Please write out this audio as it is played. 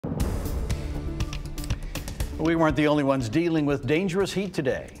We weren't the only ones dealing with dangerous heat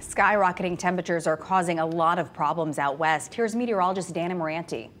today. Skyrocketing temperatures are causing a lot of problems out west. Here's meteorologist Dan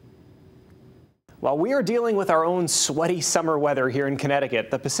Amarante. While we are dealing with our own sweaty summer weather here in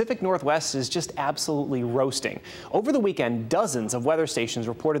Connecticut, the Pacific Northwest is just absolutely roasting. Over the weekend, dozens of weather stations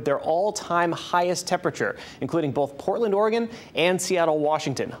reported their all-time highest temperature, including both Portland, Oregon and Seattle,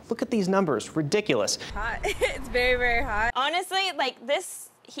 Washington. Look at these numbers. Ridiculous. Hot. It's very, very hot. Honestly, this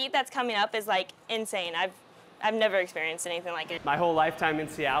heat that's coming up is insane. I've never experienced anything like it. My whole lifetime in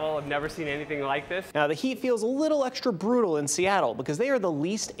Seattle, I've never seen anything like this. Now, the heat feels a little extra brutal in Seattle because they are the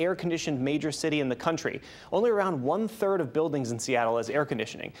least air-conditioned major city in the country. Only around 1/3 of buildings in Seattle has air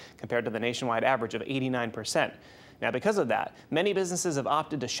conditioning, compared to the nationwide average of 89%. Now, because of that, many businesses have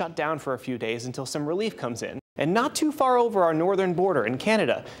opted to shut down for a few days until some relief comes in. And not too far over our northern border in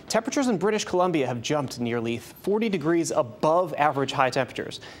Canada, temperatures in British Columbia have jumped nearly 40 degrees above average high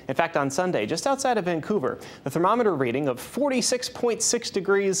temperatures. In fact, on Sunday, just outside of Vancouver, the thermometer reading of 46.6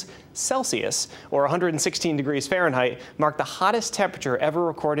 degrees Celsius, or 116 degrees Fahrenheit, marked the hottest temperature ever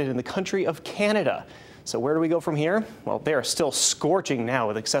recorded in the country of Canada. So where do we go from here? Well, they are still scorching now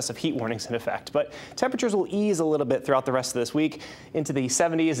with excessive heat warnings in effect, but temperatures will ease a little bit throughout the rest of this week into the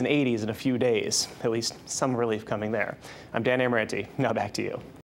 70s and 80s in a few days. At least some relief coming there. I'm Dan Amarante. Now back to you.